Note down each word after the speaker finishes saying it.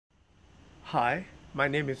Hi, my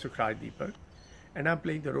name is Sukray Deepak, and I'm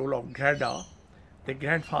playing the role of Gerda, the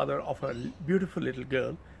grandfather of a beautiful little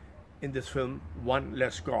girl in this film, One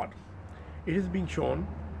Less God. It is being shown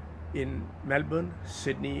in Melbourne,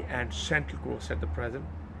 Sydney, and Central Coast at the present.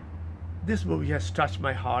 This movie has touched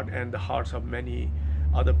my heart and the hearts of many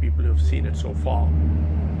other people who have seen it so far.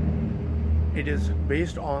 It is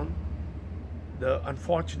based on the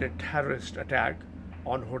unfortunate terrorist attack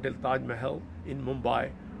on Hotel Taj Mahal in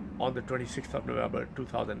Mumbai on the 26th of November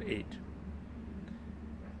 2008.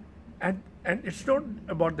 And it's not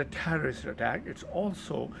about the terrorist attack, it's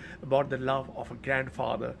also about the love of a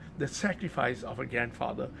grandfather, the sacrifice of a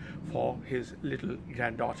grandfather for his little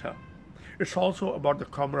granddaughter. It's also about the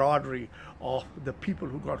camaraderie of the people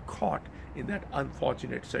who got caught in that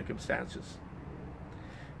unfortunate circumstances.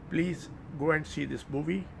 Please go and see this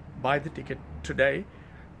movie, buy the ticket today.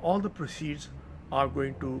 All the proceeds are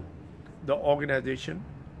going to the organization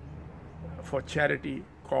for charity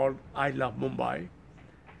called I Love Mumbai.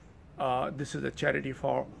 This is a charity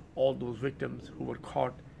for all those victims who were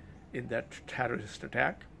caught in that terrorist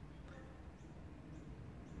attack.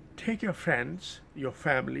 Take your friends, your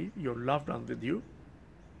family, your loved ones with you.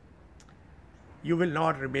 You will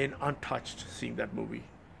not remain untouched seeing that movie,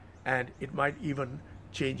 and it might even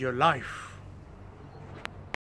change your life.